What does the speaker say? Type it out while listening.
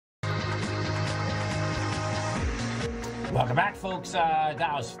Welcome back, folks.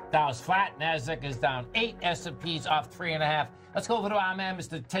 Dow's flat. Nasdaq is down 8. S&P's off 3.5. Let's go over to our man,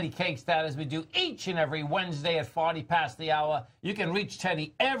 Mr. Teddy Kekstadt, as we do each and every Wednesday at 40 past the hour. You can reach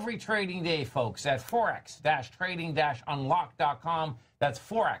Teddy every trading day, folks, at forex-trading-unlocked.com. That's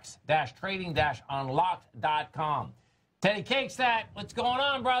forex-trading-unlocked.com. Teddy Kekstadt, what's going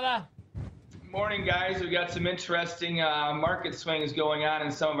on, brother? Morning, guys. We got some interesting market swings going on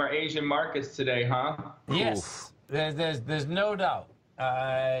in some of our Asian markets today, huh? Yes, there's no doubt.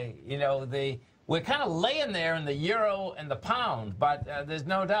 You know, we're kind of laying there in the euro and the pound, but there's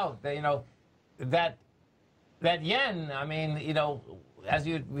no doubt that, you know, that yen, I mean, you know, as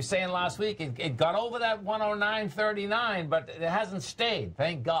you were saying last week, it got over that 109.39, but it hasn't stayed,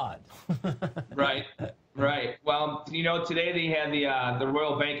 thank God. Right. Right. Well, you know, today they had the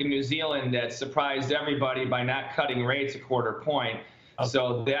Royal Bank of New Zealand that surprised everybody by not cutting rates a quarter point. Okay.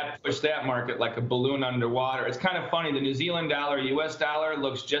 So that pushed that market like a balloon underwater. It's kind of funny. The New Zealand dollar, U.S. dollar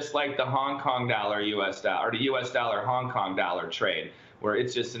looks just like the Hong Kong dollar, U.S. dollar, or the U.S. dollar, Hong Kong dollar trade, where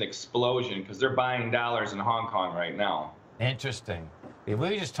it's just an explosion because they're buying dollars in Hong Kong right now. Interesting. We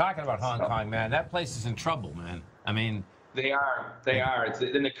were just talking about Hong Kong, man. That place is in trouble, man. I mean, They are. It's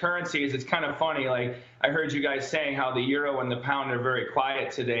in the currencies. It's kind of funny. Like I heard you guys saying how the euro and the pound are very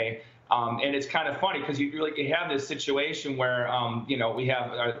quiet today, and it's kind of funny because you have this situation where you know, we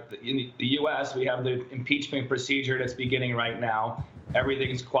have in the U.S. we have the impeachment procedure that's beginning right now.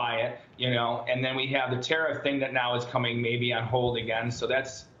 Everything's quiet, you know, and then we have the tariff thing that now is coming maybe on hold again. So that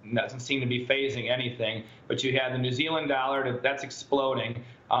doesn't seem to be phasing anything. But you have the New Zealand dollar that's exploding.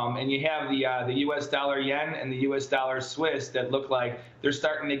 And you have the U.S. dollar yen and the U.S. dollar Swiss that look like they're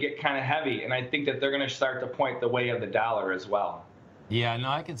starting to get kind of heavy. And I think that they're going to start to point the way of the dollar as well. Yeah, no,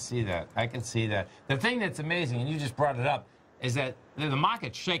 I can see that. I can see that. The thing that's amazing, and you just brought it up, is that the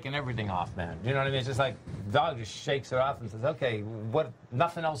market's shaking everything off, man. You know what I mean? It's just like the dog just shakes it off and says, okay,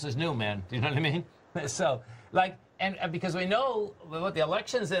 nothing else is new, man. Do you know what I mean? So, like, and because we know what the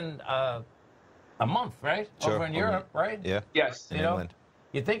election's in a month, right? Sure. Over in Europe, right? Yeah. Yes. In You know? England.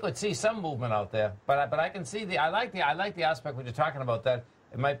 You'd think we'd see some movement out there, but I can see I like the aspect when you're talking about that.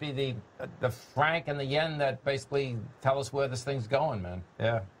 It might be the franc and the yen that basically tell us where this thing's going, man.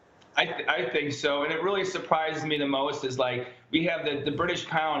 Yeah. I think so, and it really surprises me the most is like we have the British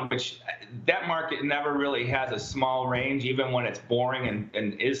pound, which that market never really has a small range, even when it's boring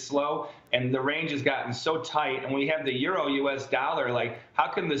and is slow. And the range has gotten so tight. And we have the euro U.S. dollar. Like, how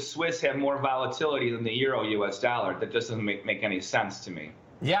can the Swiss have more volatility than the euro U.S. dollar? That just doesn't make any sense to me.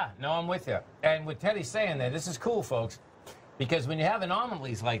 Yeah, no, I'm with you. And with Teddy saying that, this is cool, folks, because when you have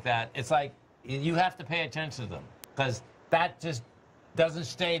anomalies like that, it's like you have to pay attention to them because that just doesn't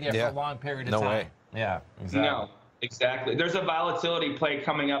stay there for a long period of time. No way. Yeah, exactly. No, exactly. There's a volatility play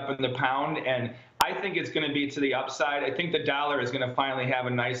coming up in the pound, and I think it's going to be to the upside. I think the dollar is going to finally have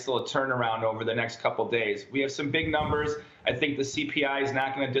a nice little turnaround over the next couple days. We have some big numbers. I think the CPI is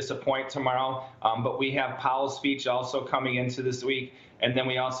not going to disappoint tomorrow, but we have Powell's speech also coming into this week, and then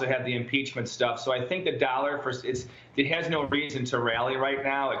we also have the impeachment stuff. So I think the dollar, it has no reason to rally right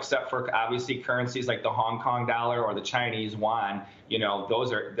now, except for obviously currencies like the Hong Kong dollar or the Chinese yuan. You know,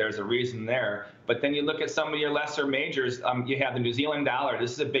 there's a reason there. But then you look at some of your lesser majors. You have the New Zealand dollar.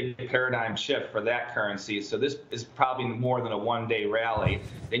 This is a big paradigm shift for that currency. So this is probably more than a one-day rally.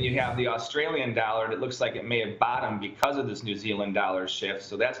 Then you have the Australian dollar that looks like it may have bottomed because of this New Zealand dollar shift.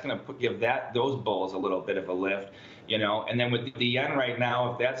 So that's going to give those bulls a little bit of a lift. You know, and then with the yen right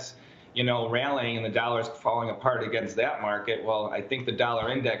now, if that's, you know, rallying and the dollar's falling apart against that market, well, I think the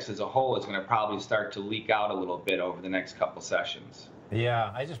dollar index as a whole is going to probably start to leak out a little bit over the next couple sessions.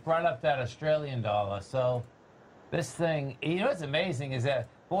 Yeah, I just brought up that Australian dollar. So this thing, you know what's amazing is that,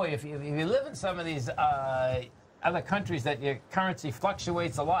 boy, if you live in some of these other countries that your currency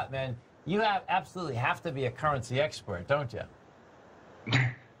fluctuates a lot, man, you absolutely have to be a currency expert, don't you?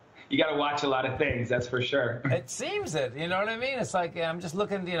 You got to watch a lot of things, that's for sure. It seems it, you know what I mean? It's like, I'm just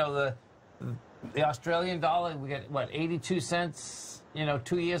looking, you know, the Australian dollar, we get, what, 82 cents, you know,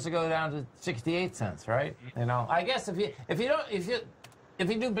 2 years ago down to 68 cents, right? You know, I guess if you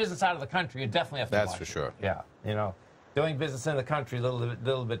do business out of the country, you definitely have to That's watch for it. sure. Yeah, you know, doing business in the country a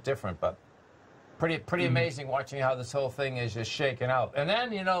little bit different, but pretty amazing watching how this whole thing is just shaking out. And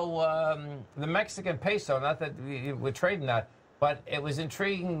then, you know, the Mexican peso, not that we're trading that, but it was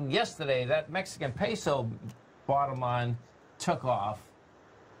intriguing yesterday that Mexican peso bottom line took off.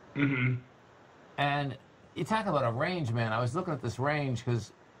 Mm-hmm. And you talk about a range, man. I was looking at this range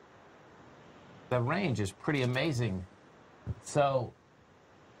because the range is pretty amazing. So,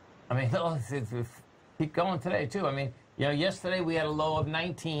 I mean, keep going today, too. I mean, you know, yesterday we had a low of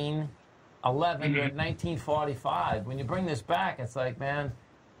 19. 11, you're at 1945. When you bring this back, it's like, man,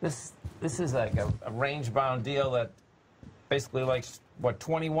 this is like a range-bound deal that basically like, what,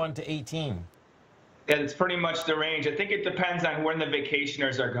 21 to 18? Yeah, it's pretty much the range. I think it depends on when the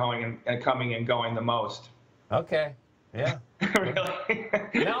vacationers are going and coming and going the most. Okay. Yeah. Really?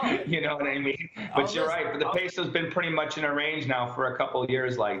 No. You know what I mean? But you're right. But the peso's been pretty much in a range now for a couple of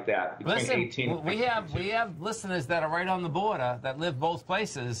years like that. Listen, 18 we have listeners that are right on the border that live both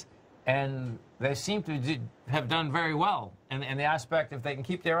places, and they seem to have done very well in the aspect if they can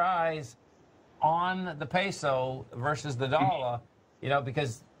keep their eyes on the peso versus the dollar, you know,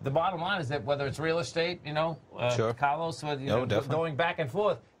 because the bottom line is that whether it's real estate, you know, Sure. Carlos, going back and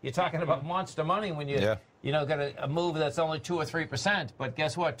forth, you're talking about monster money when you you know, got a move that's only 2 or 3%. But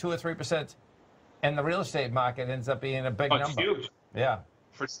guess what? 2 or 3% in the real estate market ends up being a big number. It's huge. Yeah.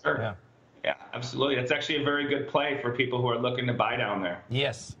 For sure. Yeah. Yeah, absolutely. It's actually a very good play for people who are looking to buy down there.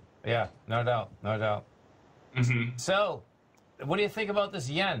 Yes. Yeah. No doubt. No doubt. So, what do you think about this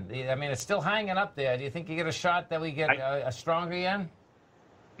yen? I mean, it's still hanging up there. Do you think you get a shot that we get a stronger yen?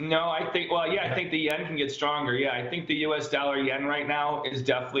 No, I think, well, yeah, I think the yen can get stronger. Yeah, I think the U.S. dollar yen right now is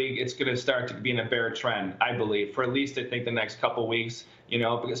definitely, it's going to start to be in a bear trend, I believe, for at least, I think, the next couple weeks, you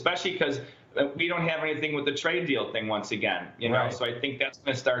know, especially because we don't have anything with the trade deal thing once again, you know, so I think that's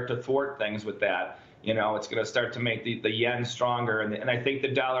going to start to thwart things with that. You know, it's going to start to make the yen stronger. And I think the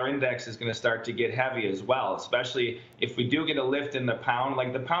dollar index is going to start to get heavy as well, especially if we do get a lift in the pound.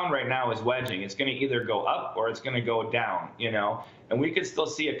 Like the pound right now is wedging. It's going to either go up or it's going to go down, you know. And we could still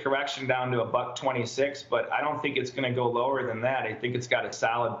see a correction down to $1.26, but I don't think it's going to go lower than that. I think it's got a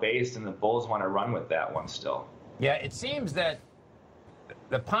solid base, and the bulls want to run with that one still. Yeah, it seems that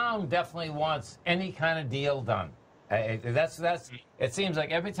the pound definitely wants any kind of deal done. It seems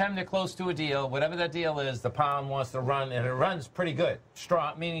like every time they're close to a deal, whatever that deal is, the pound wants to run, and it runs pretty good,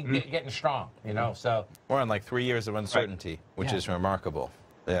 strong, meaning getting strong, you know. So we're on like 3 years of uncertainty, which is remarkable.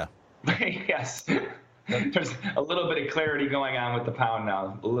 Yeah. Yes. There's a little bit of clarity going on with the pound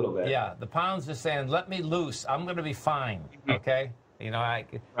now, a little bit. Yeah, the pound's just saying, "Let me loose. I'm going to be fine." Okay, you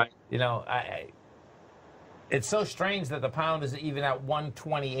know, it's so strange that the pound is even at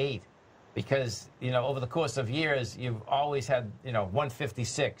 128. Because, you know, over the course of years, you've always had, you know,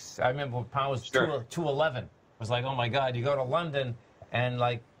 156. I remember when pound was 211. It was like, oh, my God, you go to London and,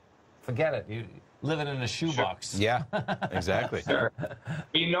 like, forget it. You living in a shoebox. Yeah, exactly.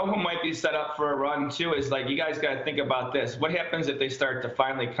 You know who might be set up for a run, too, is, like, you guys got to think about this. What happens if they start to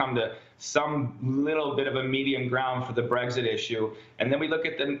finally come to some little bit of a medium ground for the Brexit issue? And then we look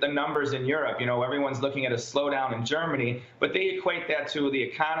at the numbers in Europe. You know, everyone's looking at a slowdown in Germany, but they equate that to the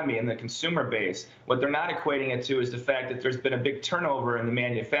economy and the consumer base. What they're not equating it to is the fact that there's been a big turnover in the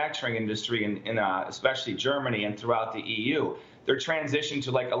manufacturing industry in especially Germany and throughout the EU. Their transition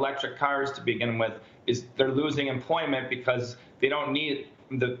to like electric cars to begin with is they're losing employment because they don't need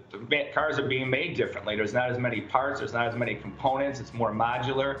the cars are being made differently. There's not as many parts, there's not as many components, it's more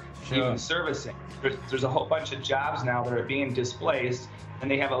modular, even servicing. There's a whole bunch of jobs now that are being displaced,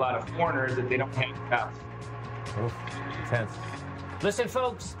 and they have a lot of foreigners that they don't have jobs. Intense. Listen,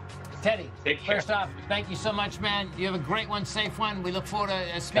 folks, Teddy, first off, thank you so much, man. You have a great one, safe one. We look forward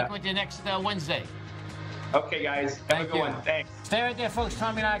to speaking with you next Wednesday. Okay, guys. Have a good one. Thanks. Stay right there, folks.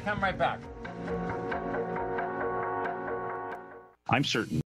 Tommy and I come right back. I'm certain